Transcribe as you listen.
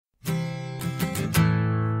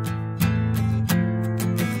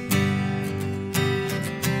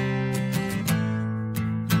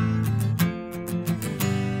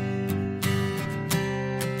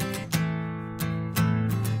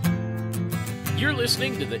You're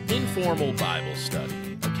listening to the Informal Bible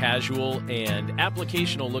Study, a casual and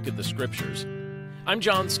applicational look at the Scriptures. I'm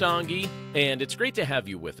John Stange, and it's great to have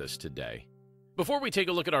you with us today. Before we take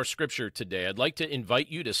a look at our Scripture today, I'd like to invite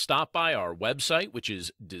you to stop by our website, which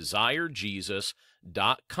is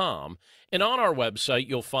desirejesus.com. And on our website,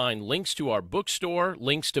 you'll find links to our bookstore,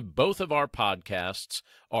 links to both of our podcasts,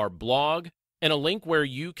 our blog, and a link where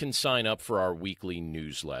you can sign up for our weekly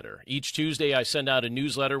newsletter. Each Tuesday, I send out a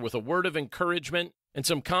newsletter with a word of encouragement and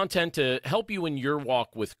some content to help you in your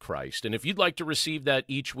walk with Christ. And if you'd like to receive that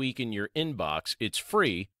each week in your inbox, it's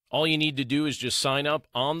free. All you need to do is just sign up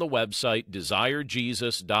on the website,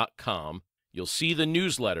 desirejesus.com. You'll see the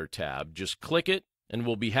newsletter tab. Just click it, and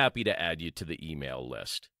we'll be happy to add you to the email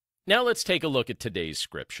list. Now let's take a look at today's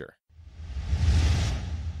Scripture.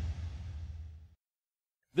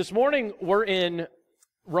 This morning, we're in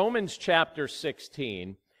Romans chapter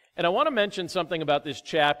 16, and I want to mention something about this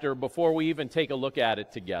chapter before we even take a look at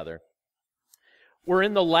it together. We're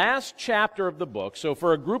in the last chapter of the book, so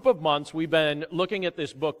for a group of months, we've been looking at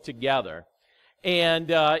this book together. And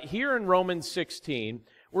here in Romans 16,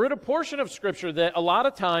 we're at a portion of Scripture that a lot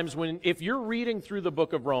of times if you're reading through the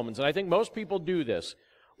book of Romans, and I think most people do this,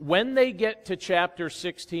 when they get to chapter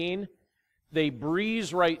 16, they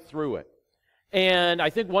breeze right through it. And I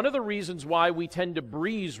think one of the reasons why we tend to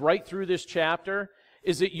breeze right through this chapter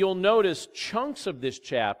is that you'll notice chunks of this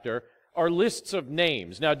chapter are lists of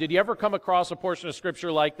names. Now, did you ever come across a portion of Scripture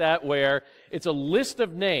like that where it's a list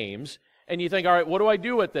of names and you think, all right, what do I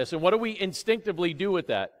do with this? And what do we instinctively do with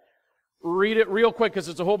that? Read it real quick because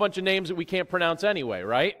it's a whole bunch of names that we can't pronounce anyway,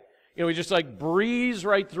 right? You know, we just like breeze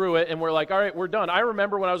right through it and we're like, all right, we're done. I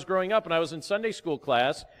remember when I was growing up and I was in Sunday school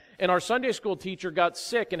class, and our Sunday school teacher got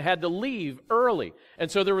sick and had to leave early.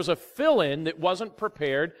 And so there was a fill-in that wasn't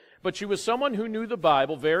prepared, but she was someone who knew the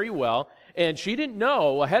Bible very well, and she didn't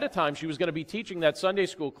know ahead of time she was going to be teaching that Sunday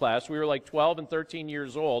school class. We were like 12 and 13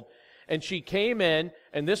 years old, and she came in,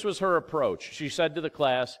 and this was her approach. She said to the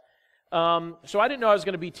class, so I didn't know I was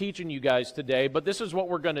going to be teaching you guys today, but this is what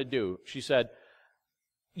we're going to do. She said,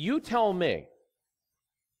 you tell me,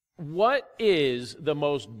 what is the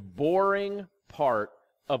most boring part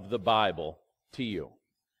of the Bible to you?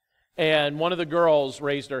 And one of the girls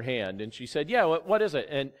raised her hand, and she said, yeah, what is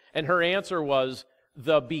it? And her answer was,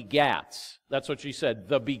 the begats. That's what she said,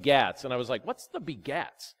 the begats. And I was like, what's the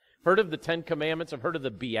begats? Heard of the Ten Commandments? I've heard of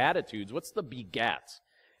the Beatitudes. What's the begats?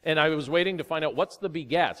 And I was waiting to find out, what's the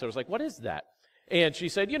begats? I was like, what is that? And she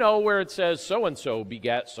said, you know, where it says so-and-so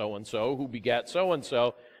begat so-and-so, who begat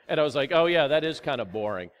so-and-so. And I was like, oh yeah, that is kind of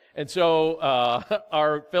boring. And so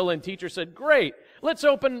our fill-in teacher said, great, let's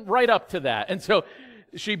open right up to that. And so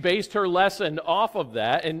she based her lesson off of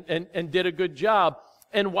that and did a good job.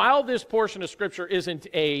 And while this portion of Scripture isn't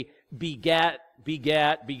a begat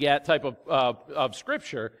type of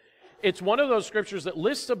Scripture, it's one of those Scriptures that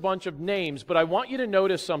lists a bunch of names, but I want you to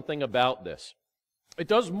notice something about this. It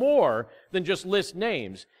does more than just list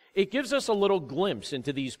names. It gives us a little glimpse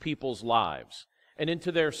into these people's lives and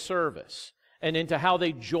into their service and into how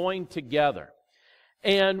they join together.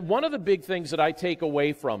 And one of the big things that I take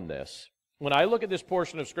away from this, when I look at this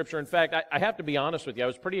portion of Scripture, in fact, I have to be honest with you, I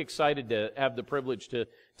was pretty excited to have the privilege to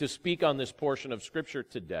speak on this portion of Scripture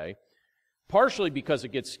today, partially because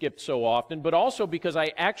it gets skipped so often, but also because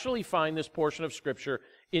I actually find this portion of Scripture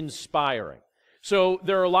inspiring. So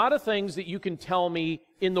there are a lot of things that you can tell me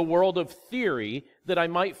in the world of theory that I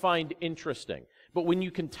might find interesting. But when you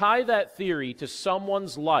can tie that theory to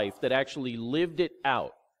someone's life that actually lived it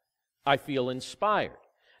out, I feel inspired.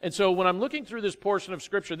 And so when I'm looking through this portion of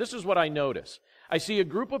Scripture, this is what I notice. I see a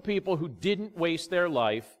group of people who didn't waste their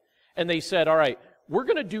life, and they said, all right, we're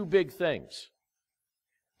going to do big things,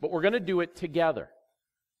 but we're going to do it together.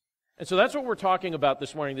 And so that's what we're talking about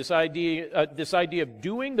this morning, this idea of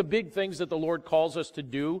doing the big things that the Lord calls us to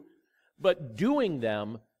do, but doing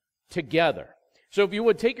them together. So if you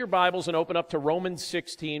would take your Bibles and open up to Romans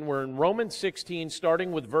 16. We're in Romans 16,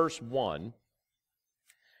 starting with verse 1.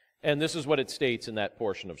 And this is what it states in that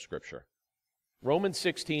portion of Scripture. Romans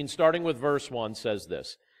 16, starting with verse 1, says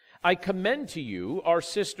this, I commend to you our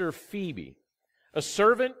sister Phoebe, a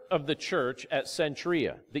servant of the church at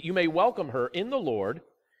Cenchrea, that you may welcome her in the Lord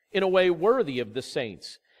in a way worthy of the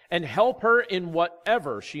saints, and help her in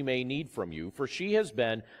whatever she may need from you, for she has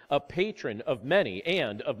been a patron of many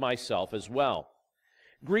and of myself as well.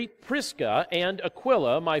 Greet Prisca and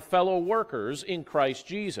Aquila, my fellow workers in Christ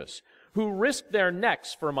Jesus, who risked their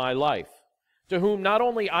necks for my life, to whom not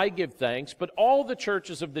only I give thanks, but all the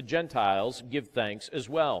churches of the Gentiles give thanks as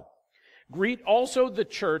well. Greet also the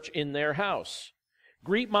church in their house.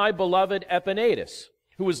 Greet my beloved Epaenetus,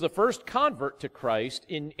 who was the first convert to Christ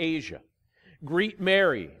in Asia. Greet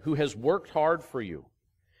Mary, who has worked hard for you.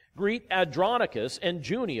 Greet Andronicus and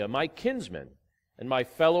Junia, my kinsmen, and my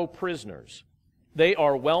fellow prisoners. They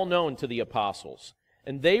are well known to the apostles,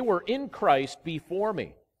 and they were in Christ before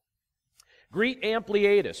me. Greet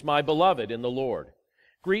Ampliatus, my beloved in the Lord.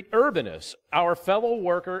 Greet Urbanus, our fellow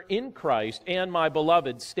worker in Christ, and my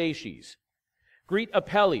beloved Stachys. Greet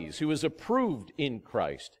Apelles, who is approved in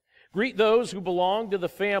Christ. Greet those who belong to the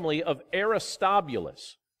family of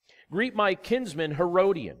Aristobulus. Greet my kinsman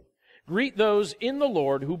Herodian. Greet those in the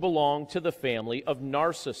Lord who belong to the family of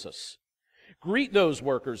Narcissus. Greet those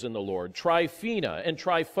workers in the Lord, Tryphena and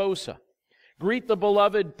Tryphosa. Greet the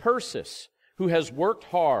beloved Persis, who has worked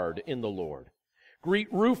hard in the Lord. Greet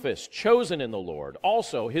Rufus, chosen in the Lord,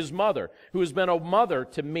 also his mother, who has been a mother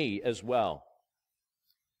to me as well.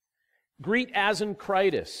 Greet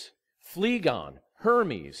Asyncritus, Phlegon,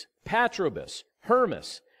 Hermes, Patrobus,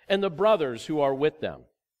 Hermas, and the brothers who are with them.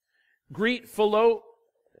 Greet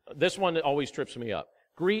this one always trips me up.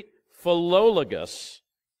 Greet Philologus,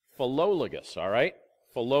 all right?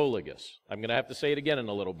 Philologus. I'm going to have to say it again in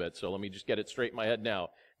a little bit, so let me just get it straight in my head now.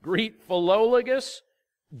 Greet Philologus,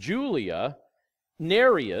 Julia,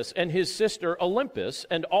 Nereus, and his sister Olympus,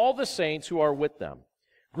 and all the saints who are with them.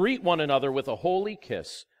 Greet one another with a holy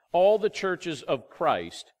kiss. All the churches of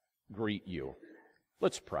Christ greet you.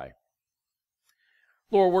 Let's pray.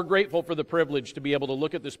 Lord, we're grateful for the privilege to be able to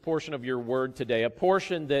look at this portion of your word today, a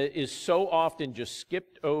portion that is so often just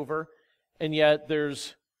skipped over, and yet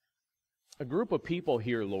there's a group of people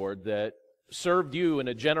here, Lord, that served you in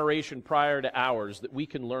a generation prior to ours that we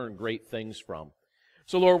can learn great things from.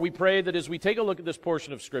 So, Lord, we pray that as we take a look at this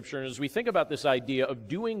portion of Scripture, and as we think about this idea of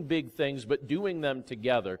doing big things, but doing them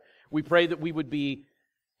together, we pray that we would be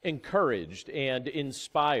encouraged and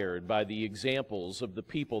inspired by the examples of the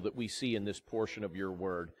people that we see in this portion of your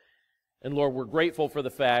word. And Lord, we're grateful for the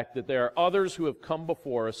fact that there are others who have come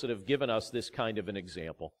before us that have given us this kind of an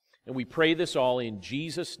example. And we pray this all in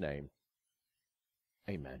Jesus' name.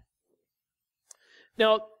 Amen.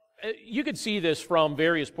 Now, you could see this from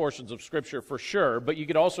various portions of Scripture for sure, but you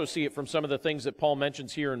could also see it from some of the things that Paul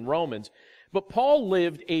mentions here in Romans. But Paul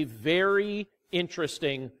lived a very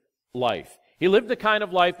interesting life. He lived the kind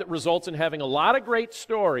of life that results in having a lot of great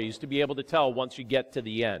stories to be able to tell once you get to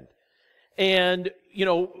the end. And,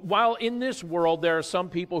 while in this world there are some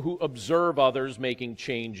people who observe others making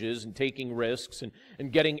changes and taking risks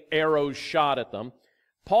and getting arrows shot at them,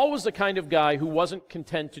 Paul was the kind of guy who wasn't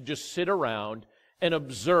content to just sit around and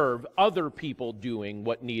observe other people doing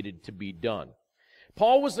what needed to be done.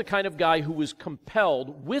 Paul was the kind of guy who was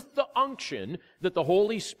compelled with the unction that the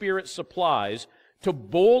Holy Spirit supplies to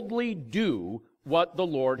boldly do what the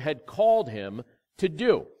Lord had called him to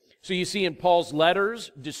do. So you see in Paul's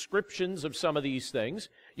letters descriptions of some of these things.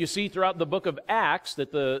 You see throughout the book of Acts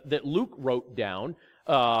that Luke wrote down,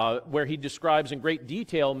 where he describes in great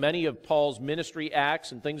detail many of Paul's ministry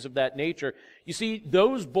acts and things of that nature. You see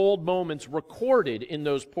those bold moments recorded in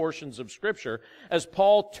those portions of Scripture as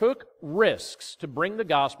Paul took risks to bring the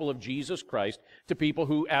gospel of Jesus Christ to people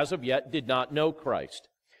who as of yet did not know Christ.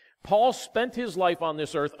 Paul spent his life on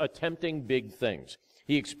this earth attempting big things.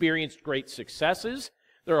 He experienced great successes.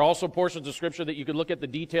 There are also portions of Scripture that you could look at the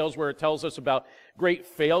details where it tells us about great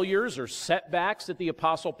failures or setbacks that the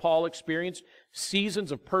Apostle Paul experienced,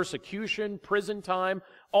 seasons of persecution, prison time,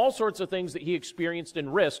 all sorts of things that he experienced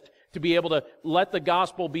and risked to be able to let the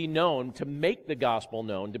gospel be known, to make the gospel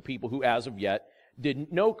known to people who as of yet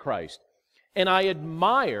didn't know Christ. And I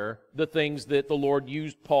admire the things that the Lord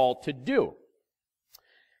used Paul to do.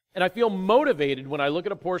 And I feel motivated when I look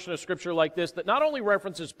at a portion of Scripture like this that not only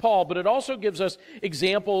references Paul, but it also gives us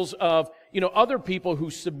examples of, other people who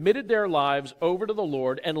submitted their lives over to the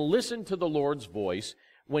Lord and listened to the Lord's voice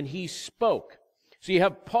when He spoke. So you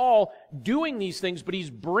have Paul doing these things, but he's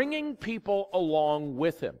bringing people along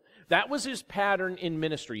with him. That was his pattern in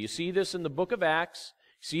ministry. You see this in the book of Acts.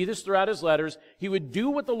 You see this throughout his letters. He would do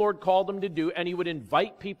what the Lord called him to do, and he would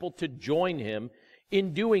invite people to join him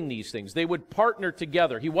in doing these things. They would partner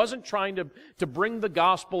together. He wasn't trying to bring the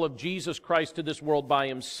gospel of Jesus Christ to this world by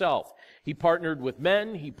himself. He partnered with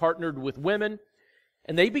men, he partnered with women,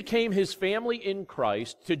 and they became his family in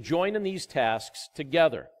Christ to join in these tasks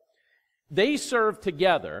together. They served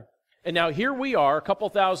together, and now here we are, a couple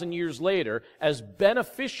thousand years later, as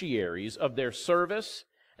beneficiaries of their service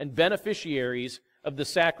and beneficiaries of the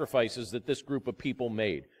sacrifices that this group of people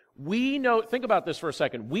made. We know, think about this for a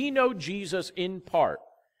second, we know Jesus in part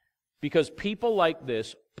because people like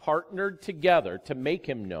this partnered together to make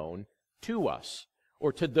him known to us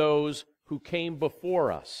or to those who came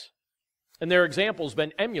before us. And their examples have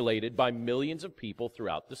been emulated by millions of people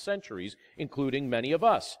throughout the centuries, including many of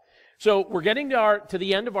us. So we're getting to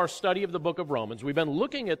the end of our study of the book of Romans. We've been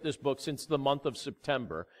looking at this book since the month of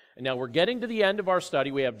September. And now we're getting to the end of our study.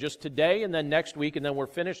 We have just today and then next week, and then we're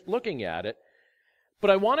finished looking at it. But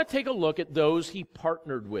I want to take a look at those he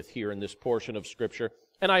partnered with here in this portion of Scripture.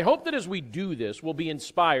 And I hope that as we do this, we'll be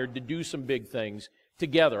inspired to do some big things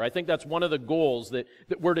together. I think that's one of the goals that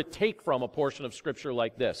we're to take from a portion of Scripture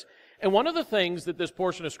like this. And one of the things that this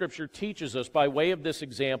portion of Scripture teaches us by way of this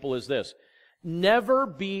example is this: never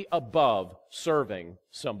be above serving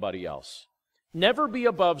somebody else. Never be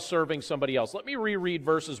above serving somebody else. Let me reread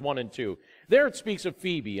verses 1 and 2. There it speaks of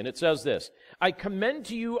Phoebe, and it says this: I commend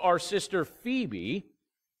to you our sister Phoebe,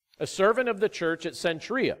 a servant of the church at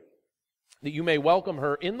Cenchrea, that you may welcome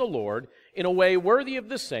her in the Lord in a way worthy of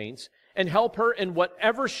the saints, and help her in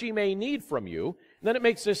whatever she may need from you. And then it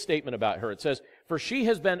makes this statement about her. It says, for she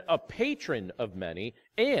has been a patron of many,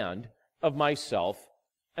 and of myself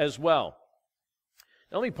as well.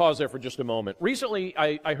 Now, let me pause there for just a moment. Recently,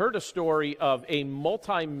 I heard a story of a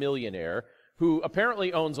multimillionaire who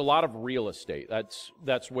apparently owns a lot of real estate.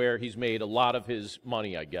 That's where he's made a lot of his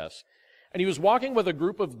money, I guess. And he was walking with a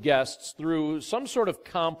group of guests through some sort of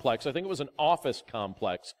complex. I think it was an office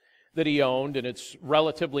complex that he owned, and it's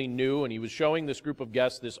relatively new, and he was showing this group of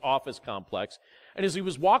guests this office complex. And as he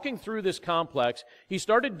was walking through this complex, he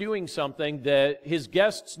started doing something that his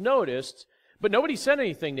guests noticed, but nobody said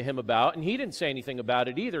anything to him about, and he didn't say anything about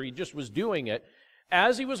it either. He just was doing it.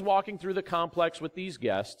 As he was walking through the complex with these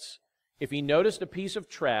guests, if he noticed a piece of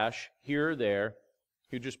trash here or there,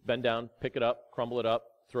 he would just bend down, pick it up, crumble it up,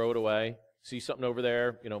 throw it away. See something over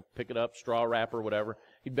there, pick it up, straw wrapper, whatever.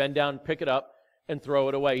 He'd bend down, pick it up, and throw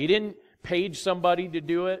it away. He didn't page somebody to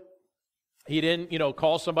do it. He didn't,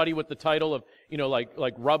 call somebody with the title of,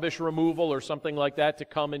 like rubbish removal or something like that to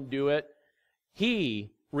come and do it.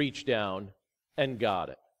 He reached down and got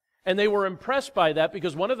it. And they were impressed by that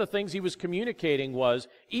because one of the things he was communicating was,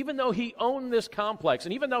 even though he owned this complex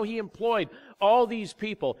and even though he employed all these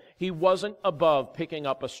people, he wasn't above picking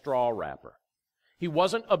up a straw wrapper. He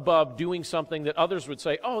wasn't above doing something that others would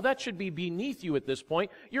say, oh, that should be beneath you at this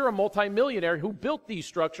point. You're a multimillionaire who built these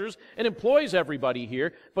structures and employs everybody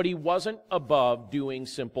here, but he wasn't above doing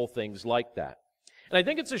simple things like that. And I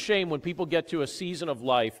think it's a shame when people get to a season of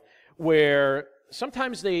life where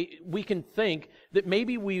sometimes we can think that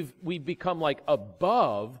maybe we've become like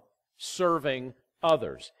above serving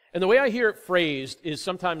others. And the way I hear it phrased is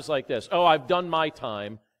sometimes like this: oh, I've done my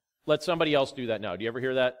time. Let somebody else do that now. Do you ever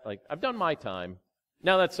hear that? Like, I've done my time.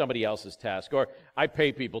 Now that's somebody else's task. Or, I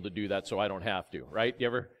pay people to do that so I don't have to, right? You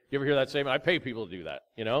ever hear that statement? I pay people to do that,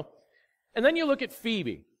 And then you look at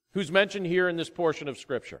Phoebe, who's mentioned here in this portion of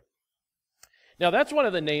Scripture. Now, that's one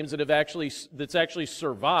of the names that's actually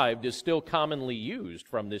survived, is still commonly used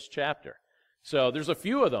from this chapter. So there's a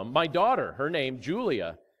few of them. My daughter, her name,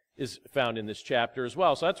 Julia, is found in this chapter as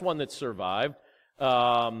well. So that's one that's survived.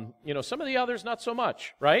 Some of the others, not so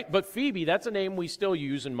much, right? But Phoebe, that's a name we still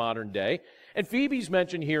use in modern day. And Phoebe's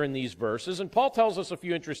mentioned here in these verses, and Paul tells us a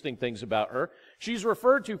few interesting things about her. She's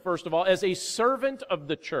referred to, first of all, as a servant of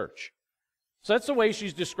the church. So that's the way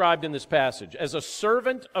she's described in this passage, as a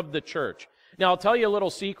servant of the church. Now, I'll tell you a little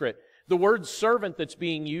secret. The word servant that's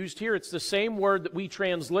being used here, it's the same word that we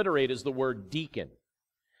transliterate as the word deacon.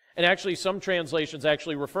 And actually, some translations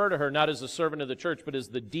actually refer to her not as a servant of the church, but as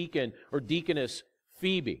the deacon or deaconess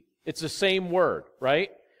Phoebe. It's the same word, right?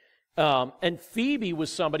 And Phoebe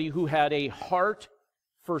was somebody who had a heart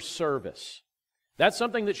for service. That's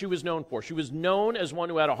something that she was known for. She was known as one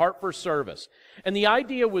who had a heart for service. And the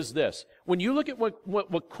idea was this: when you look at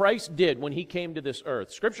what Christ did when he came to this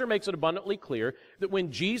earth, Scripture makes it abundantly clear that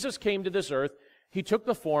when Jesus came to this earth, he took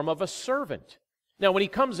the form of a servant. Now, when he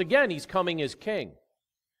comes again, he's coming as king.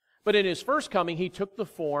 But in his first coming, he took the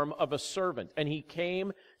form of a servant, and he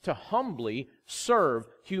came to humbly serve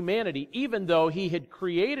humanity. Even though he had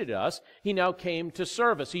created us, he now came to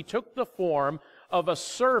serve us. He took the form of a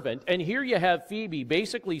servant, and here you have Phoebe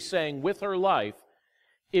basically saying with her life,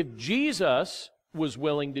 if Jesus was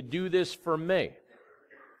willing to do this for me,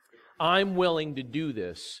 I'm willing to do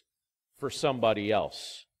this for somebody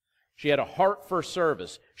else. She had a heart for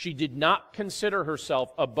service. She did not consider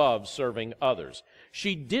herself above serving others.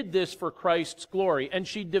 She did this for Christ's glory, and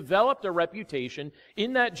she developed a reputation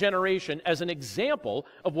in that generation as an example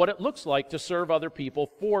of what it looks like to serve other people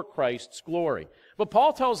for Christ's glory. But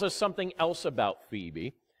Paul tells us something else about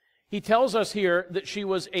Phoebe. He tells us here that she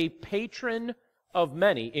was a patron of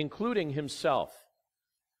many, including himself.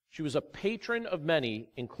 She was a patron of many,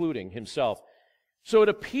 including himself. So it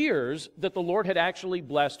appears that the Lord had actually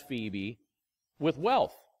blessed Phoebe with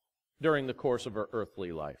wealth during the course of her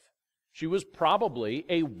earthly life. She was probably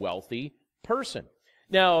a wealthy person.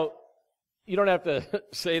 Now, you don't have to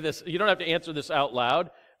say this, you don't have to answer this out loud,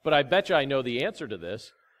 but I bet you I know the answer to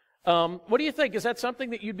this. What do you think? Is that something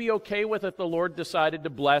that you'd be okay with if the Lord decided to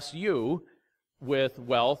bless you with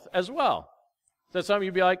wealth as well? Is that something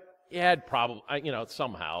you'd be like, yeah, I'd probably,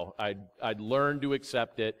 somehow I'd learn to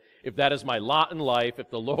accept it. If that is my lot in life, if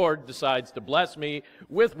the Lord decides to bless me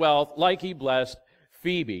with wealth like he blessed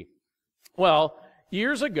Phoebe. Well,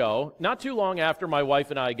 years ago, not too long after my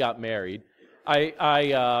wife and I got married,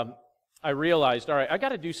 I realized, all right, I got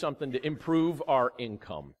to do something to improve our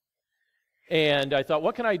income. And I thought,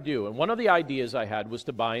 what can I do? And one of the ideas I had was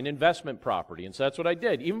to buy an investment property. And so that's what I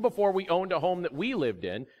did. Even before we owned a home that we lived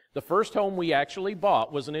in, the first home we actually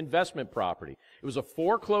bought was an investment property. It was a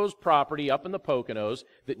foreclosed property up in the Poconos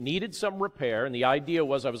that needed some repair. And the idea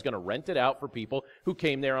was I was going to rent it out for people who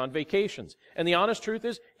came there on vacations. And the honest truth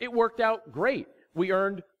is, it worked out great. We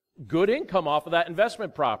earned good income off of that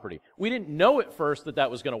investment property. We didn't know at first that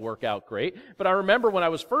that was going to work out great, but I remember when I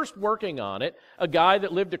was first working on it, a guy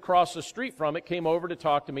that lived across the street from it came over to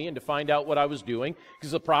talk to me and to find out what I was doing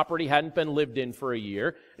because the property hadn't been lived in for a year.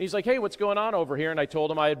 And he's like, hey, what's going on over here? And I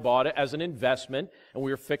told him I had bought it as an investment and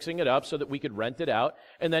we were fixing it up so that we could rent it out.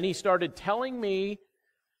 And then he started telling me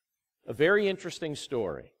a very interesting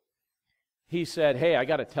story. He said, hey, I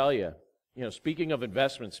got to tell you, speaking of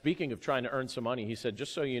investments, speaking of trying to earn some money, he said,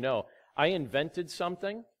 just so you know, I invented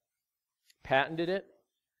something, patented it,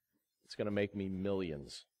 it's going to make me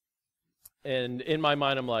millions. And in my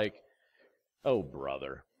mind, I'm like, oh,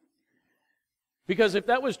 brother. Because if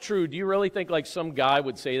that was true, do you really think like some guy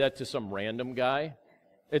would say that to some random guy?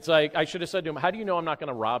 It's like, I should have said to him, how do you know I'm not going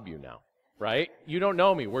to rob you now, right? You don't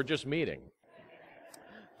know me, we're just meeting.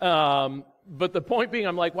 But the point being,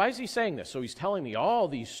 I'm like, why is he saying this? So he's telling me all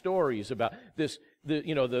these stories about this,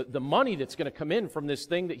 the money that's going to come in from this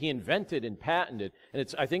thing that he invented and patented.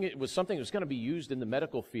 And I think it was something that was going to be used in the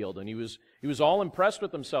medical field. And he was all impressed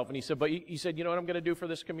with himself. And he said, you know what I'm going to do for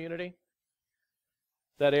this community?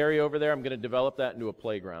 That area over there, I'm going to develop that into a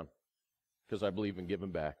playground because I believe in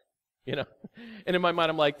giving back. And in my mind,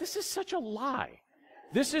 I'm like, this is such a lie.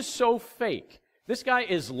 This is so fake. This guy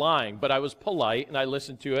is lying, but I was polite, and I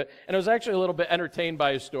listened to it, and I was actually a little bit entertained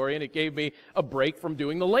by his story, and it gave me a break from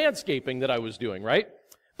doing the landscaping that I was doing, right?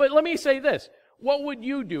 But let me say this. What would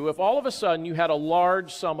you do if all of a sudden you had a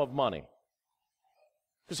large sum of money?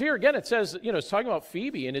 Because here again it says, it's talking about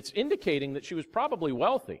Phoebe, and it's indicating that she was probably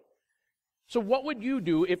wealthy. So what would you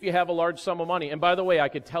do if you have a large sum of money? And by the way, I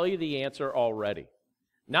could tell you the answer already.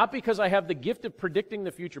 Not because I have the gift of predicting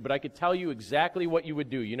the future, but I could tell you exactly what you would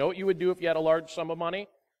do. You know what you would do if you had a large sum of money?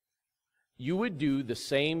 You would do the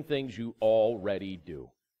same things you already do.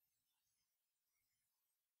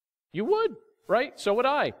 You would, right? So would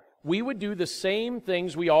I. We would do the same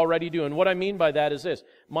things we already do. And what I mean by that is this.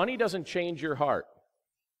 Money doesn't change your heart.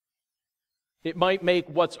 It might make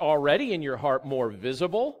what's already in your heart more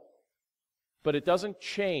visible, but it doesn't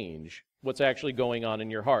change what's actually going on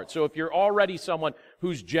in your heart. So if you're already someone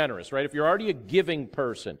who's generous, right? If you're already a giving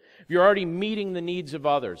person, if you're already meeting the needs of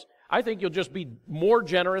others, I think you'll just be more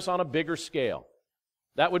generous on a bigger scale.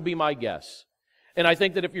 That would be my guess. And I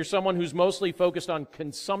think that if you're someone who's mostly focused on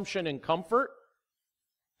consumption and comfort,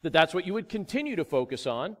 that's what you would continue to focus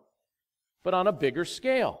on, but on a bigger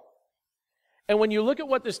scale. And when you look at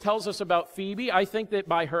what this tells us about Phoebe, I think that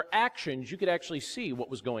by her actions, you could actually see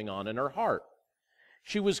what was going on in her heart.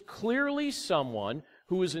 She was clearly someone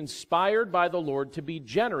who was inspired by the Lord to be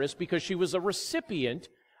generous because she was a recipient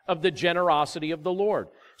of the generosity of the Lord.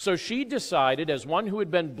 So she decided, as one who had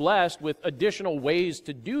been blessed with additional ways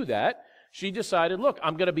to do that, she decided, look,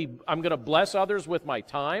 I'm going to bless others with my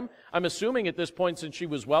time. I'm assuming at this point, since she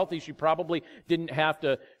was wealthy, she probably didn't have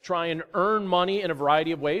to try and earn money in a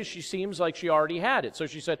variety of ways. She seems like she already had it. So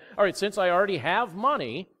she said, all right, since I already have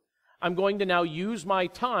money, I'm going to now use my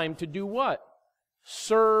time to do what?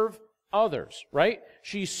 Serve others, right?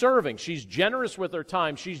 She's serving. She's generous with her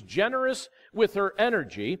time. She's generous with her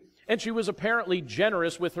energy. And she was apparently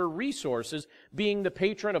generous with her resources, being the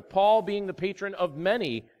patron of Paul, being the patron of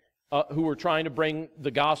many who were trying to bring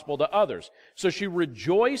the gospel to others. So she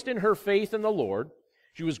rejoiced in her faith in the Lord.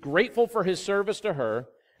 She was grateful for his service to her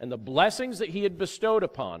and the blessings that he had bestowed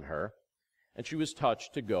upon her. And she was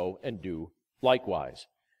touched to go and do likewise.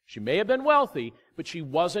 She may have been wealthy, but she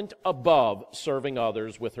wasn't above serving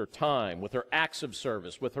others with her time, with her acts of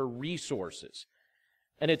service, with her resources.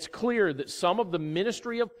 And it's clear that some of the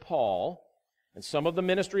ministry of Paul and some of the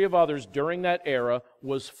ministry of others during that era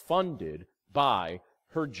was funded by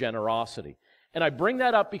her generosity. And I bring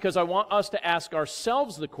that up because I want us to ask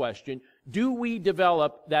ourselves the question, do we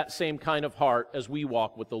develop that same kind of heart as we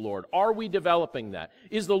walk with the Lord? Are we developing that?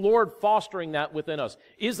 Is the Lord fostering that within us?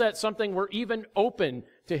 Is that something we're even open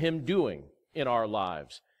to Him doing in our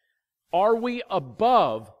lives? Are we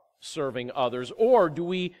above serving others, or do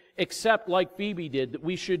we accept, like Phoebe did, that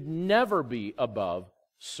we should never be above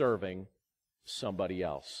serving somebody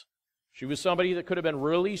else? She was somebody that could have been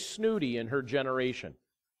really snooty in her generation,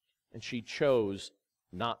 and she chose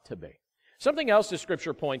not to be. Something else the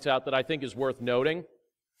Scripture points out that I think is worth noting,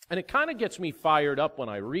 and it kind of gets me fired up when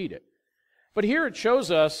I read it. But here it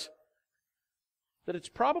shows us that it's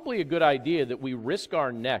probably a good idea that we risk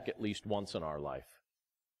our neck at least once in our life.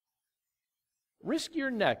 Risk your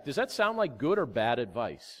neck. Does that sound like good or bad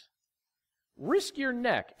advice? Risk your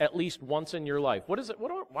neck at least once in your life. What is it?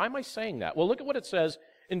 Why am I saying that? Well, look at what it says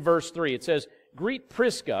in verse 3. It says, greet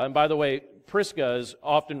Prisca. And by the way, Prisca is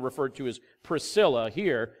often referred to as Priscilla.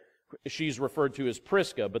 Here, she's referred to as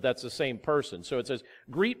Prisca, but that's the same person. So it says,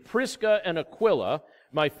 greet Prisca and Aquila,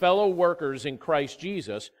 my fellow workers in Christ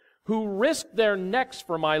Jesus, who risked their necks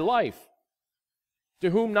for my life, to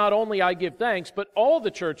whom not only I give thanks, but all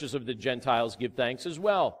the churches of the Gentiles give thanks as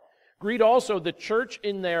well. Greet also the church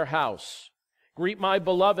in their house. Greet my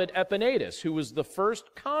beloved Epaenetus, who was the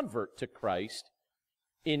first convert to Christ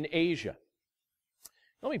in Asia.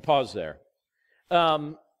 Let me pause there.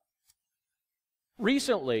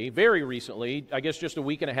 Recently, very recently, I guess just a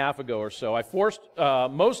week and a half ago or so, I forced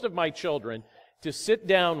most of my children to sit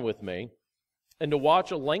down with me and to watch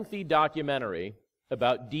a lengthy documentary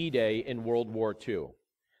about D-Day in World War II.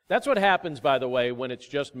 That's what happens, by the way, when it's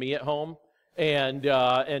just me at home. And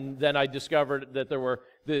then I discovered that there were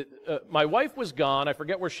my wife was gone. I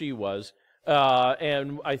forget where she was,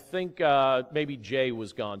 and I think maybe Jay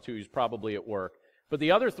was gone too. He's probably at work. But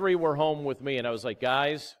the other three were home with me, and I was like,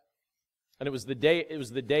 guys. And it was the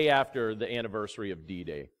day after the anniversary of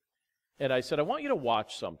D-Day, and I said, I want you to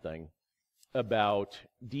watch something about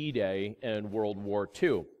D-Day and World War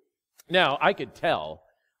II. Now, I could tell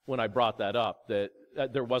when I brought that up that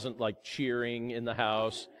there wasn't like cheering in the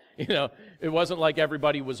house. You know, it wasn't like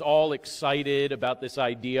everybody was all excited about this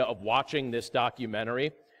idea of watching this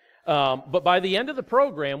documentary. But by the end of the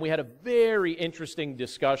program, we had a very interesting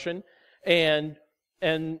discussion, and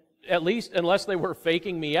at least, unless they were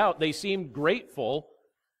faking me out, they seemed grateful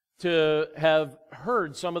to have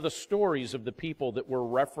heard some of the stories of the people that were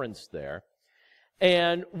referenced there.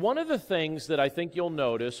 And one of the things that I think you'll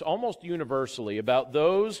notice almost universally about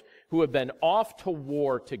those who have been off to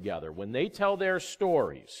war together, when they tell their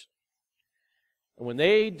stories, and when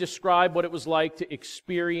they describe what it was like to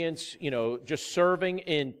experience, just serving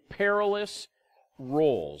in perilous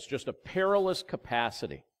roles, just a perilous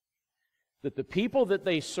capacity, that the people that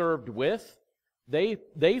they served with,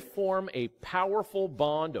 they form a powerful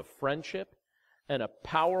bond of friendship and a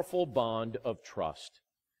powerful bond of trust.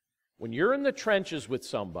 When you're in the trenches with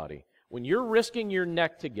somebody, when you're risking your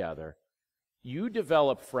neck together, you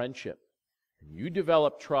develop friendship and you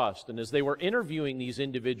develop trust. And as they were interviewing these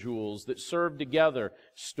individuals that served together,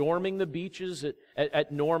 storming the beaches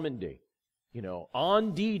at Normandy,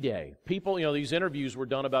 on D-Day, people, these interviews were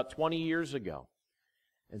done about 20 years ago.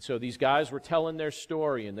 And so these guys were telling their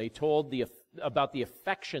story, and they told about the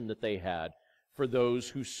affection that they had for those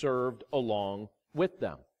who served along with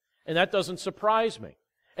them. And that doesn't surprise me.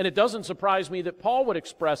 And it doesn't surprise me that Paul would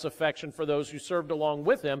express affection for those who served along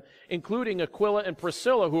with him, including Aquila and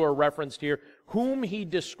Priscilla, who are referenced here, whom he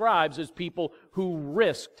describes as people who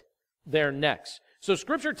risked their necks. So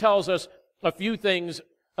Scripture tells us a few things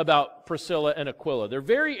about Priscilla and Aquila. They're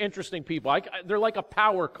very interesting people. They're like a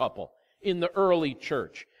power couple in the early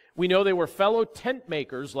church. We know they were fellow tent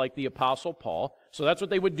makers like the Apostle Paul, so that's what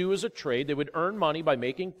they would do as a trade. They would earn money by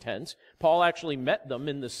making tents. Paul actually met them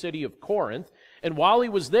in the city of Corinth, and while he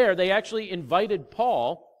was there, they actually invited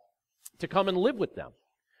Paul to come and live with them.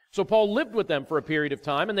 So Paul lived with them for a period of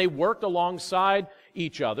time, and they worked alongside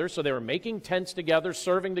each other. So they were making tents together,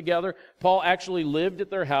 serving together. Paul actually lived at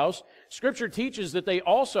their house. Scripture teaches that they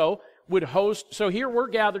also would host. So here we're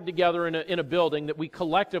gathered together in a building that we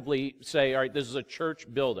collectively say, all right, this is a church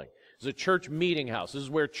building. This is a church meeting house. This is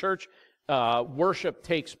where church worship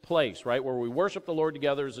takes place, right? Where we worship the Lord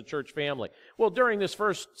together as a church family. Well, during this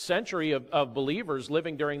first century of believers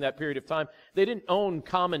living during that period of time, they didn't own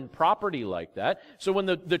common property like that. So when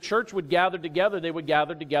the church would gather together, they would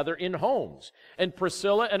gather together in homes. And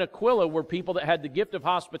Priscilla and Aquila were people that had the gift of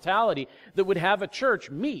hospitality that would have a church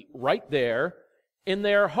meet right there in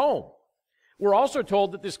their home. We're also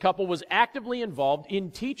told that this couple was actively involved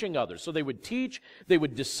in teaching others. So they would teach, they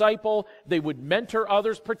would disciple, they would mentor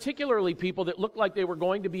others, particularly people that looked like they were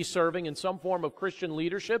going to be serving in some form of Christian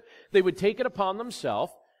leadership. They would take it upon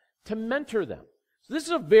themselves to mentor them. So this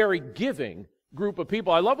is a very giving group of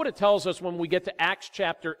people. I love what it tells us when we get to Acts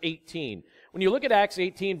chapter 18. When you look at Acts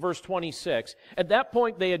 18, verse 26, at that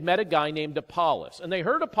point they had met a guy named Apollos. And they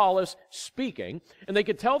heard Apollos speaking, and they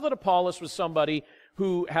could tell that Apollos was somebody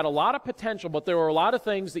who had a lot of potential, but there were a lot of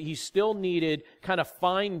things that he still needed kind of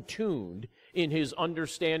fine-tuned in his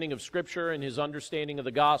understanding of Scripture and his understanding of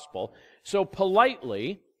the gospel. So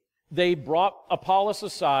politely, they brought Apollos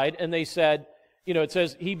aside and they said, it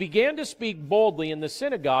says, he began to speak boldly in the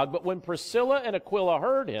synagogue, but when Priscilla and Aquila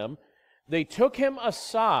heard him, they took him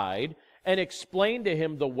aside and explained to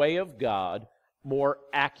him the way of God more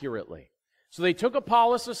accurately. So they took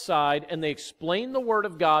Apollos aside and they explained the word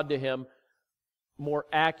of God to him more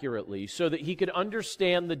accurately so that he could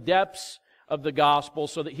understand the depths of the gospel,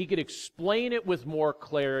 so that he could explain it with more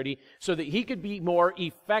clarity, so that he could be more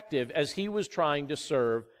effective as he was trying to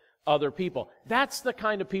serve other people. That's the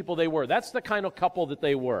kind of people they were. That's the kind of couple that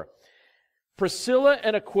they were. Priscilla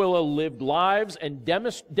and Aquila lived lives and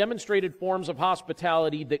demonstrated forms of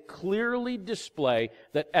hospitality that clearly display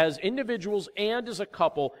that as individuals and as a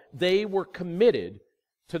couple, they were committed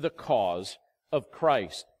to the cause of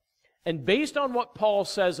Christ. And based on what Paul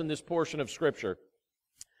says in this portion of Scripture,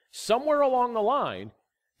 somewhere along the line,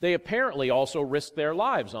 they apparently also risked their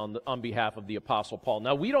lives on behalf of the Apostle Paul.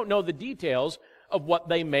 Now, we don't know the details of what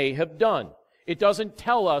they may have done. It doesn't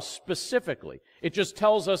tell us specifically. It just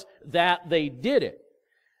tells us that they did it.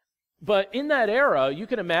 But in that era, you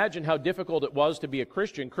can imagine how difficult it was to be a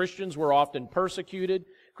Christian. Christians were often persecuted.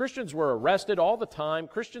 Christians were arrested all the time.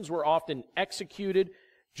 Christians were often executed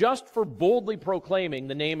just for boldly proclaiming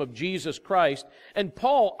the name of Jesus Christ. And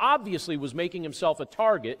Paul obviously was making himself a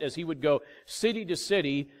target as he would go city to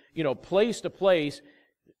city, place to place,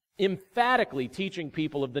 emphatically teaching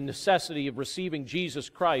people of the necessity of receiving Jesus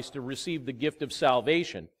Christ to receive the gift of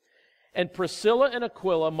salvation. And Priscilla and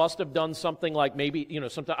Aquila must have done something like maybe,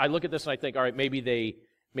 sometimes I look at this and I think, all right, maybe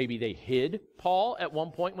they hid Paul at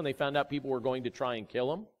one point when they found out people were going to try and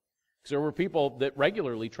kill him. Because there were people that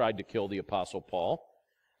regularly tried to kill the Apostle Paul.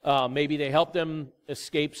 Maybe they helped him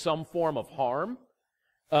escape some form of harm.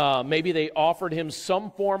 Maybe they offered him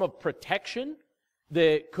some form of protection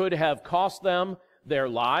that could have cost them their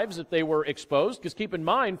lives if they were exposed. Because keep in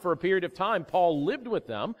mind, for a period of time, Paul lived with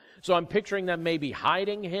them. So I'm picturing them maybe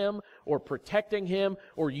hiding him or protecting him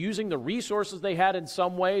or using the resources they had in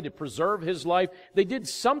some way to preserve his life. They did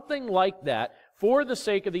something like that for the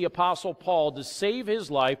sake of the Apostle Paul to save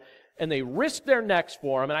his life, and they risked their necks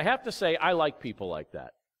for him. And I have to say, I like people like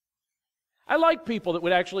that. I like people that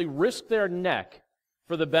would actually risk their neck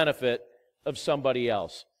for the benefit of somebody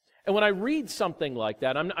else. And when I read something like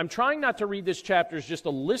that, I'm trying not to read this chapter as just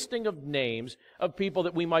a listing of names of people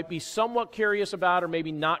that we might be somewhat curious about or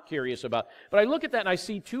maybe not curious about. But I look at that and I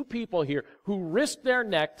see two people here who risked their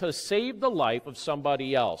neck to save the life of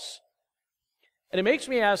somebody else. And it makes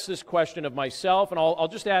me ask this question of myself, and I'll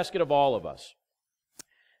just ask it of all of us.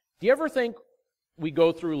 Do you ever think we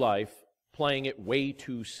go through life playing it way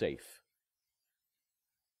too safe?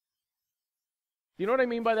 You know what I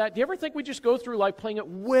mean by that? Do you ever think we just go through life playing it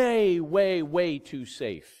way, way, way too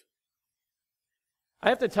safe? I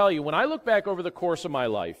have to tell you, when I look back over the course of my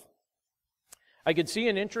life, I can see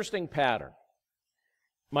an interesting pattern.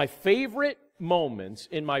 My favorite moments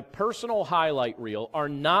in my personal highlight reel are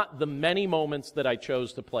not the many moments that I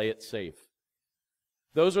chose to play it safe.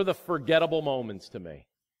 Those are the forgettable moments to me.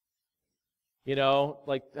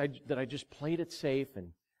 That I just played it safe and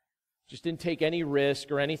just didn't take any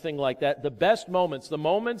risk or anything like that. The best moments, the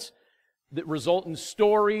moments that result in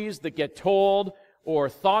stories that get told or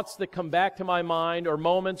thoughts that come back to my mind, or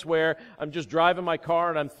moments where I'm just driving my car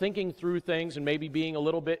and I'm thinking through things and maybe being a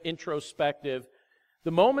little bit introspective.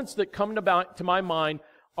 The moments that come to my mind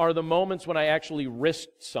are the moments when I actually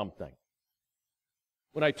risked something.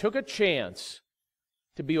 When I took a chance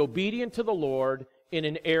to be obedient to the Lord in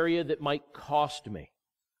an area that might cost me.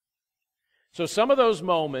 So some of those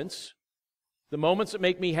moments, the moments that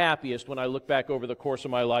make me happiest when I look back over the course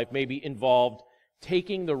of my life, maybe involved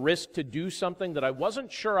taking the risk to do something that I wasn't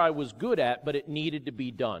sure I was good at, but it needed to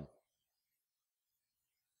be done.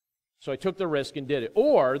 So I took the risk and did it.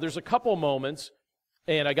 Or there's a couple moments,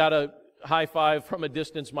 and I got a high five from a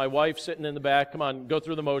distance. My wife sitting in the back. Come on, go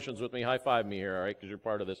through the motions with me. High five me here, all right, because you're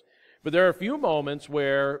part of this. But there are a few moments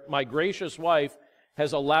where my gracious wife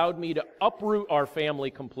has allowed me to uproot our family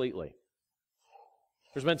completely.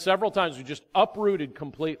 There's been several times we just uprooted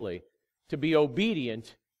completely to be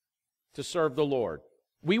obedient to serve the Lord.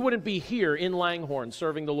 We wouldn't be here in Langhorne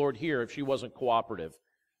serving the Lord here if she wasn't cooperative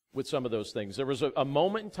with some of those things. There was a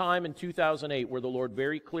moment in time in 2008 where the Lord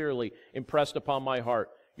very clearly impressed upon my heart,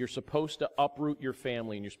 you're supposed to uproot your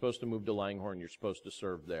family and you're supposed to move to Langhorne, you're supposed to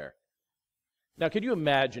serve there. Now, could you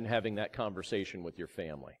imagine having that conversation with your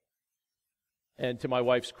family? And to my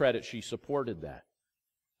wife's credit, she supported that.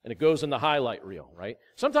 And it goes in the highlight reel, right?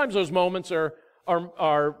 Sometimes those moments are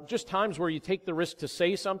just times where you take the risk to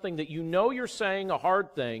say something that you know you're saying a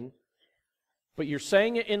hard thing, but you're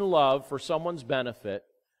saying it in love for someone's benefit,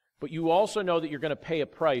 but you also know that you're going to pay a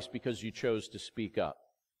price because you chose to speak up.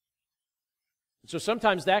 So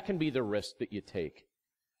sometimes that can be the risk that you take.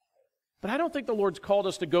 But I don't think the Lord's called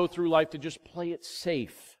us to go through life to just play it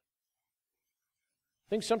safe. I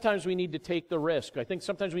think sometimes we need to take the risk. I think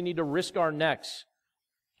sometimes we need to risk our necks.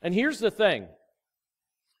 And here's the thing.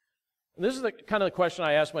 And this is the kind of the question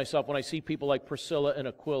I ask myself when I see people like Priscilla and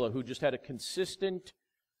Aquila who just had a consistent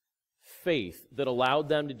faith that allowed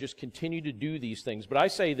them to just continue to do these things. But I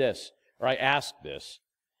say this, or I ask this,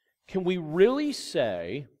 can we really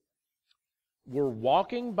say we're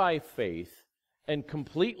walking by faith and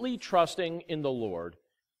completely trusting in the Lord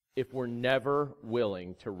if we're never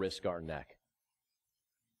willing to risk our neck?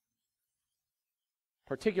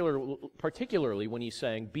 Particularly when he's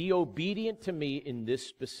saying, be obedient to me in this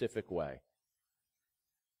specific way.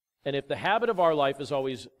 And if the habit of our life is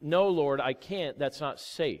always, no, Lord, I can't, that's not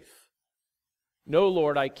safe. No,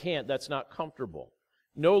 Lord, I can't, that's not comfortable.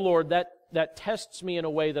 No, Lord, that tests me in a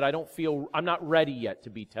way that I don't feel, I'm not ready yet to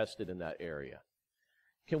be tested in that area.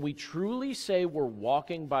 Can we truly say we're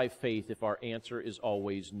walking by faith if our answer is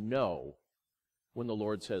always no, when the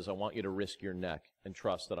Lord says, I want you to risk your neck and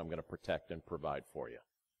trust that I'm going to protect and provide for you?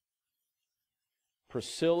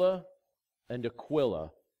 Priscilla and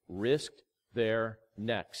Aquila risked their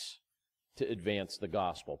necks to advance the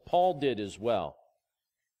gospel. Paul did as well.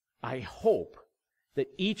 I hope that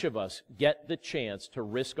each of us get the chance to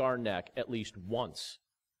risk our neck at least once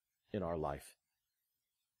in our life.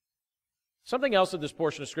 Something else that this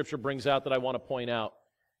portion of Scripture brings out that I want to point out,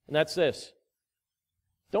 and that's this.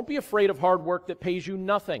 Don't be afraid of hard work that pays you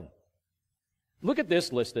nothing. Look at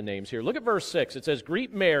this list of names here. Look at verse 6. It says,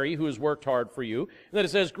 greet Mary, who has worked hard for you. And then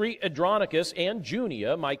it says, greet Andronicus and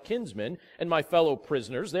Junia, my kinsmen and my fellow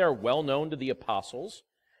prisoners. They are well known to the apostles,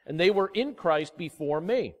 and they were in Christ before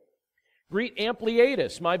me. Greet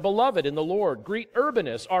Ampliatus, my beloved in the Lord. Greet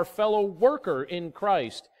Urbanus, our fellow worker in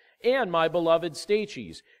Christ, and my beloved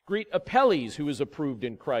Stachys. Greet Apelles, who is approved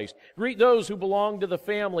in Christ. Greet those who belong to the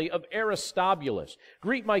family of Aristobulus.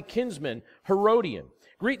 Greet my kinsman Herodian.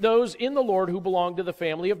 Greet those in the Lord who belong to the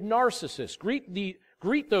family of Narcissus.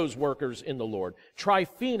 Greet those workers in the Lord,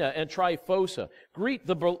 Tryphena and Tryphosa. Greet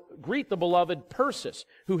the beloved Persis,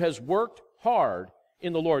 who has worked hard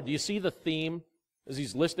in the Lord. Do you see the theme as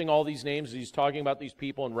he's listing all these names, as he's talking about these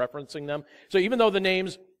people and referencing them? So even though the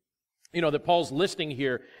names, that Paul's listing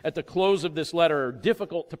here at the close of this letter are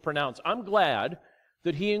difficult to pronounce, I'm glad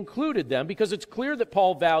that he included them because it's clear that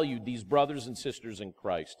Paul valued these brothers and sisters in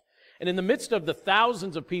Christ. And in the midst of the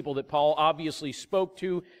thousands of people that Paul obviously spoke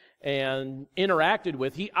to and interacted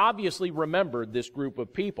with, he obviously remembered this group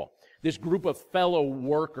of people, this group of fellow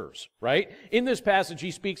workers, right? In this passage, he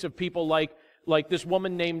speaks of people like this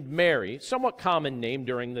woman named Mary, somewhat common name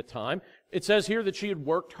during the time. It says here that she had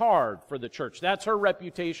worked hard for the church. That's her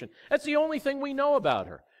reputation. That's the only thing we know about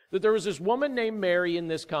her. That there was this woman named Mary in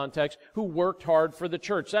this context who worked hard for the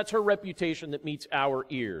church. That's her reputation that meets our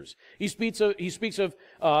ears. He speaks of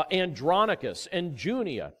Andronicus and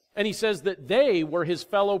Junia, and he says that they were his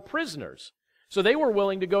fellow prisoners. So they were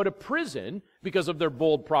willing to go to prison because of their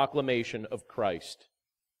bold proclamation of Christ.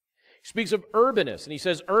 He speaks of Urbanus, and he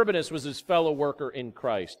says Urbanus was his fellow worker in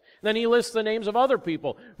Christ. And then he lists the names of other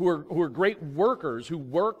people who are great workers who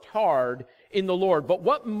worked hard in the Lord. But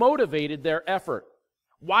what motivated their effort?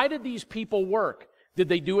 Why did these people work? Did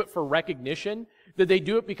they do it for recognition? Did they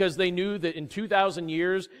do it because they knew that in 2,000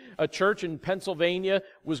 years, a church in Pennsylvania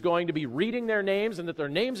was going to be reading their names and that their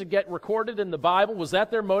names would get recorded in the Bible? Was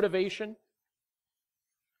that their motivation?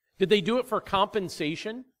 Did they do it for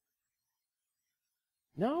compensation?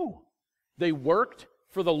 No. They worked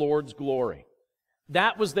for the Lord's glory.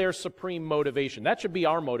 That was their supreme motivation. That should be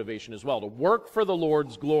our motivation as well, to work for the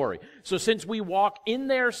Lord's glory. So since we walk in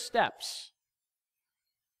their steps,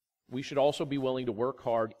 we should also be willing to work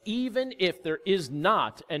hard, even if there is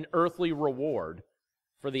not an earthly reward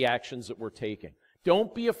for the actions that we're taking.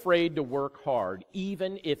 Don't be afraid to work hard,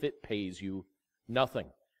 even if it pays you nothing.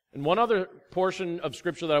 And one other portion of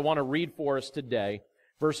Scripture that I want to read for us today,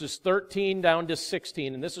 verses 13 down to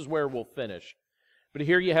 16, and this is where we'll finish. But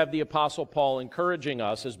here you have the Apostle Paul encouraging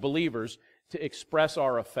us as believers to express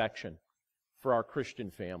our affection for our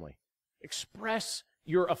Christian family. Express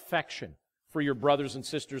your affection for your brothers and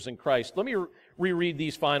sisters in Christ. Let me reread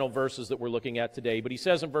these final verses that we're looking at today. But he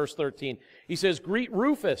says in verse 13, he says, "Greet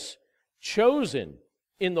Rufus, chosen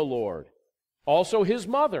in the Lord, also his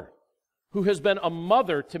mother, who has been a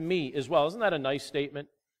mother to me as well." Isn't that a nice statement?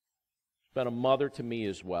 She's been a mother to me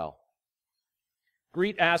as well.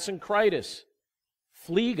 "Greet Asyncritus,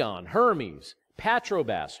 Phlegon, Hermes,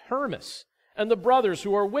 Patrobas, Hermas, and the brothers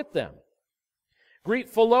who are with them. Greet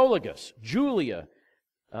Philologus, Julia,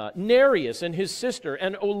 Nereus and his sister,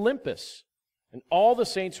 and Olympus, and all the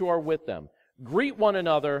saints who are with them. Greet one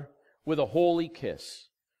another with a holy kiss.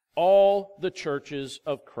 All the churches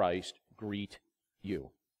of Christ greet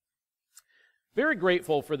you." Very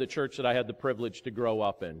grateful for the church that I had the privilege to grow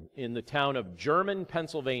up in the town of German,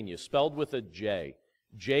 Pennsylvania, spelled with a J.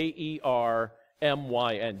 Jermyn.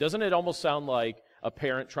 Doesn't it almost sound like a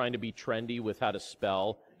parent trying to be trendy with how to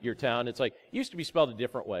spell your town? It's like, it used to be spelled a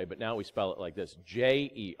different way, but now we spell it like this,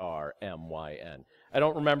 Jermyn. I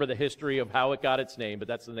don't remember the history of how it got its name, but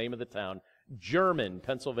that's the name of the town, German,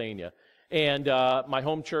 Pennsylvania. And my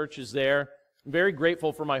home church is there. I'm very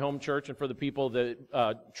grateful for my home church and for the people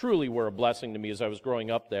that truly were a blessing to me as I was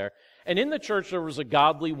growing up there. And in the church, there was a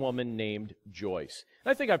godly woman named Joyce.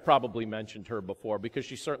 And I think I've probably mentioned her before because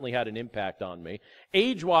she certainly had an impact on me.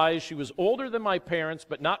 Age-wise, she was older than my parents,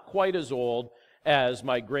 but not quite as old as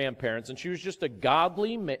my grandparents. And she was just a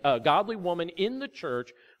godly woman in the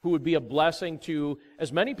church who would be a blessing to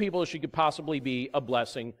as many people as she could possibly be a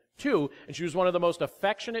blessing to. And she was one of the most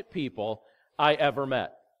affectionate people I ever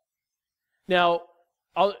met. Now,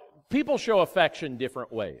 people show affection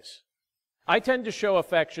different ways. I tend to show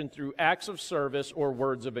affection through acts of service or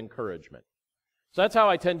words of encouragement. So that's how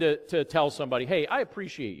I tend to tell somebody, hey, I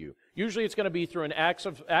appreciate you. Usually it's going to be through an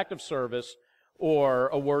act of service or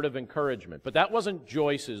a word of encouragement. But that wasn't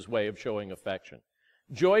Joyce's way of showing affection.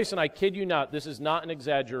 Joyce, and I kid you not, this is not an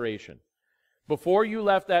exaggeration, before you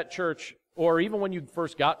left that church, or even when you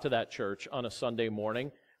first got to that church on a Sunday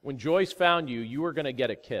morning, when Joyce found you, you were going to get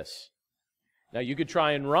a kiss. Now, you could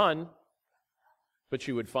try and run, but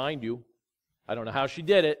she would find you. I don't know how she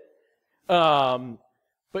did it.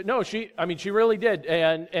 But no, she really did.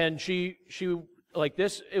 And she like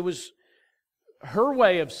this, it was her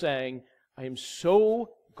way of saying, I am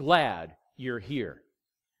so glad you're here.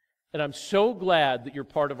 And I'm so glad that you're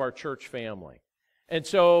part of our church family. And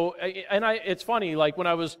so, it's funny, like when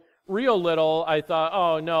I was real little, I thought,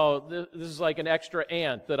 oh no, this is like an extra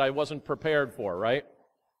aunt that I wasn't prepared for, right?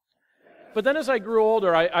 But then as I grew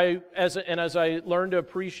older, as I learned to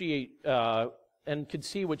appreciate and could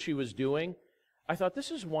see what she was doing, I thought,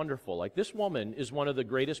 this is wonderful. Like, this woman is one of the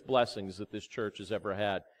greatest blessings that this church has ever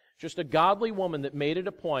had. Just a godly woman that made it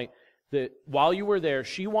a point that while you were there,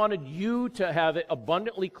 she wanted you to have it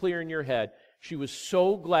abundantly clear in your head. She was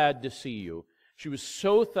so glad to see you. She was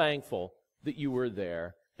so thankful that you were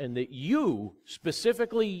there and that you,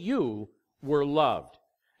 specifically you, were loved.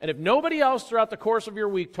 And if nobody else throughout the course of your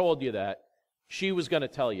week told you that, she was going to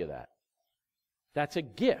tell you that. That's a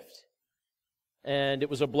gift. And it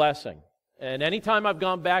was a blessing. And anytime I've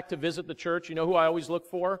gone back to visit the church, you know who I always look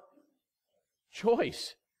for?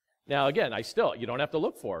 Joyce. Now, again, you don't have to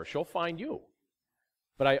look for her. She'll find you.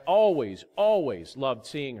 But I always, always loved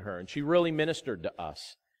seeing her, and she really ministered to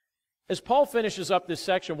us. As Paul finishes up this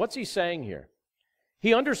section, what's he saying here?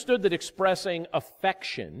 He understood that expressing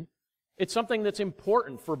affection, it's something that's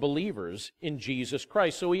important for believers in Jesus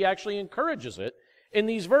Christ. So he actually encourages it in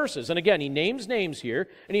these verses. And again, he names names here,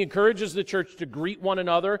 and he encourages the church to greet one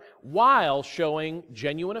another while showing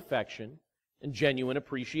genuine affection and genuine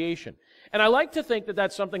appreciation. And I like to think that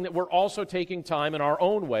that's something that we're also taking time in our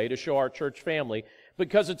own way to show our church family,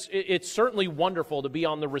 because it's certainly wonderful to be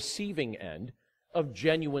on the receiving end of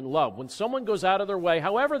genuine love. When someone goes out of their way,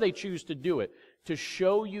 however they choose to do it, to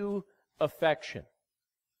show you affection.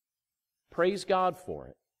 Praise God for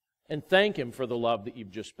it, and thank Him for the love that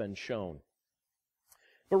you've just been shown.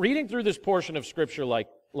 But reading through this portion of Scripture like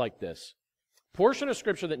this, portion of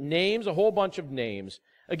Scripture that names a whole bunch of names,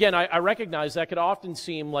 again, I recognize that could often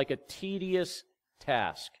seem like a tedious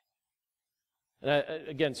task. And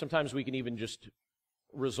again, sometimes we can even just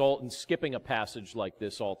result in skipping a passage like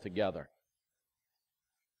this altogether.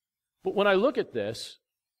 But when I look at this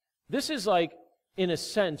is like, in a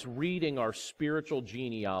sense, reading our spiritual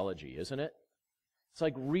genealogy, isn't it? It's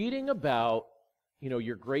like reading about,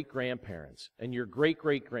 your great-grandparents and your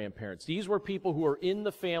great-great-grandparents. These were people who were in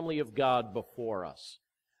the family of God before us,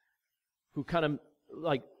 who kind of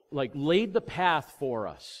like laid the path for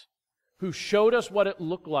us, who showed us what it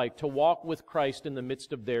looked like to walk with Christ in the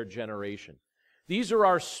midst of their generation. These are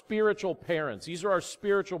our spiritual parents. These are our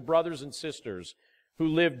spiritual brothers and sisters who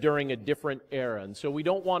lived during a different era. And so we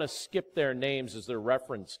don't want to skip their names as they're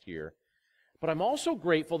referenced here. But I'm also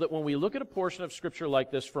grateful that when we look at a portion of Scripture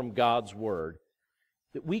like this from God's Word,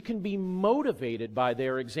 that we can be motivated by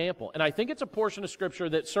their example. And I think it's a portion of Scripture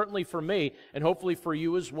that certainly for me, and hopefully for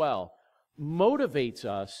you as well, motivates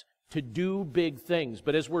us to do big things.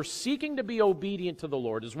 But as we're seeking to be obedient to the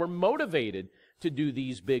Lord, as we're motivated to do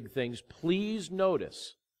these big things, please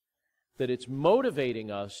notice that it's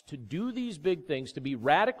motivating us to do these big things, to be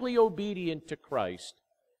radically obedient to Christ,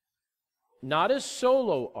 not as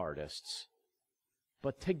solo artists,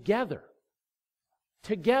 but together,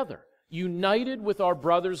 united with our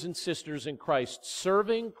brothers and sisters in Christ,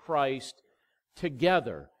 serving Christ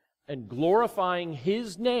together and glorifying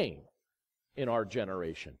His name in our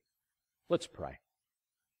generation. Let's pray.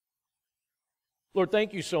 Lord,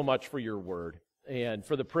 thank you so much for your word and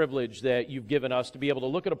for the privilege that you've given us to be able to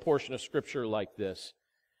look at a portion of Scripture like this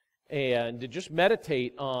and to just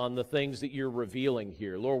meditate on the things that you're revealing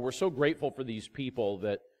here. Lord, we're so grateful for these people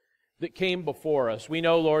that came before us. We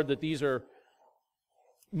know, Lord, that these are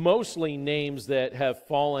mostly names that have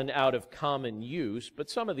fallen out of common use, but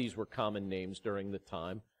some of these were common names during the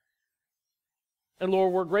time. And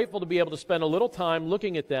Lord, we're grateful to be able to spend a little time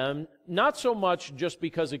looking at them, not so much just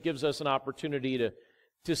because it gives us an opportunity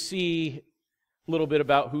to see a little bit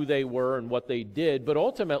about who they were and what they did, but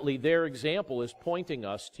ultimately their example is pointing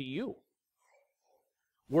us to you.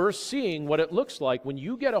 We're seeing what it looks like when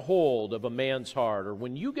you get a hold of a man's heart or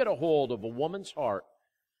when you get a hold of a woman's heart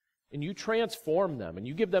and you transform them and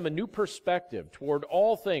you give them a new perspective toward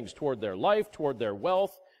all things, toward their life, toward their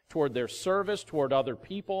wealth, toward their service, toward other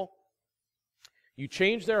people. You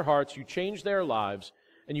change their hearts, you change their lives,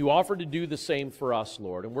 and you offer to do the same for us,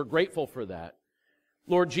 Lord, and we're grateful for that.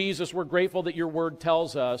 Lord Jesus, we're grateful that your word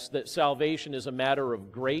tells us that salvation is a matter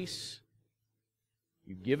of grace.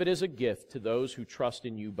 You give it as a gift to those who trust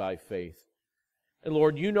in you by faith. And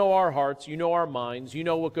Lord, you know our hearts, you know our minds, you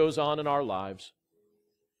know what goes on in our lives.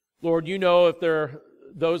 Lord, you know if there are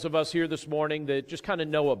those of us here this morning that just kind of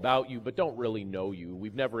know about you but don't really know you.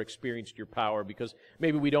 We've never experienced your power because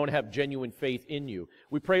maybe we don't have genuine faith in you.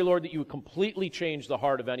 We pray, Lord, that you would completely change the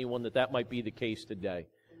heart of anyone that might be the case today.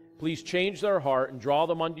 Please change their heart and draw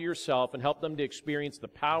them unto yourself and help them to experience the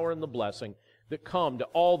power and the blessing that come to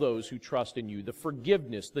all those who trust in you, the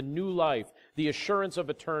forgiveness, the new life, the assurance of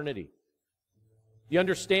eternity, the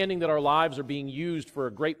understanding that our lives are being used for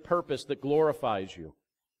a great purpose that glorifies you.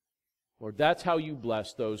 Lord, that's how you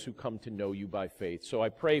bless those who come to know you by faith. So I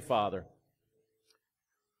pray, Father,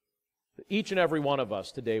 that each and every one of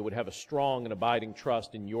us today would have a strong and abiding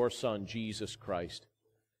trust in your Son, Jesus Christ.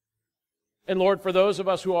 And Lord, for those of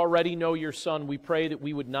us who already know your Son, we pray that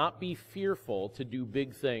we would not be fearful to do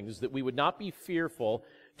big things, that we would not be fearful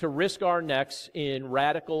to risk our necks in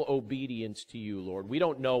radical obedience to you, Lord. We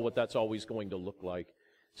don't know what that's always going to look like.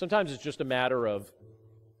 Sometimes it's just a matter of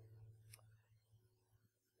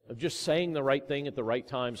just saying the right thing at the right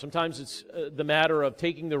time. Sometimes it's the matter of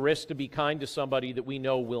taking the risk to be kind to somebody that we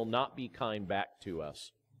know will not be kind back to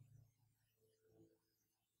us.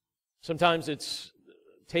 Sometimes it's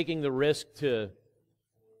taking the risk to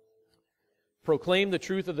proclaim the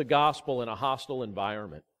truth of the gospel in a hostile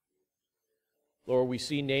environment. Lord, we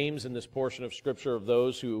see names in this portion of Scripture of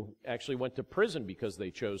those who actually went to prison because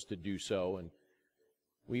they chose to do so, and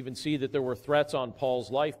we even see that there were threats on Paul's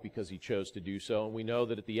life because he chose to do so, and we know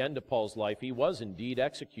that at the end of Paul's life, he was indeed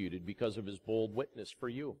executed because of his bold witness for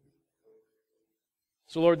you.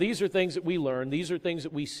 So, Lord, these are things that we learn. These are things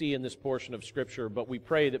that we see in this portion of Scripture, but we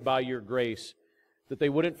pray that by your grace, that they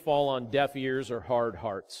wouldn't fall on deaf ears or hard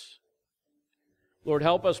hearts. Lord,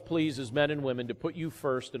 help us, please, as men and women, to put you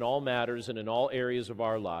first in all matters and in all areas of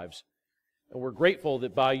our lives. And we're grateful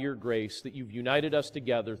that by your grace that you've united us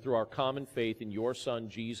together through our common faith in your Son,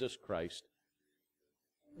 Jesus Christ,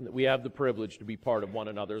 and that we have the privilege to be part of one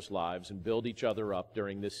another's lives and build each other up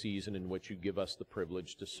during this season in which you give us the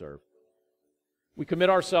privilege to serve. We commit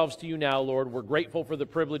ourselves to you now, Lord. We're grateful for the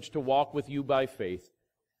privilege to walk with you by faith,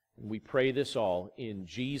 and we pray this all in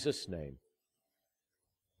Jesus' name.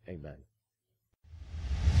 Amen.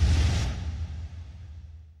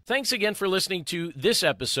 Thanks again for listening to this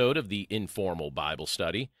episode of the Informal Bible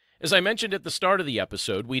Study. As I mentioned at the start of the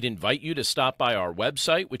episode, we'd invite you to stop by our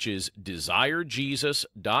website, which is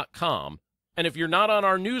desirejesus.com. And if you're not on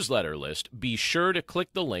our newsletter list, be sure to click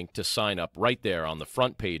the link to sign up right there on the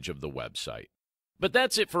front page of the website. But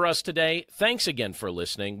that's it for us today. Thanks again for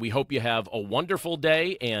listening. We hope you have a wonderful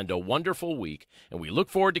day and a wonderful week, and we look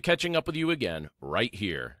forward to catching up with you again right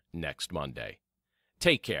here next Monday.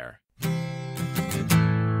 Take care.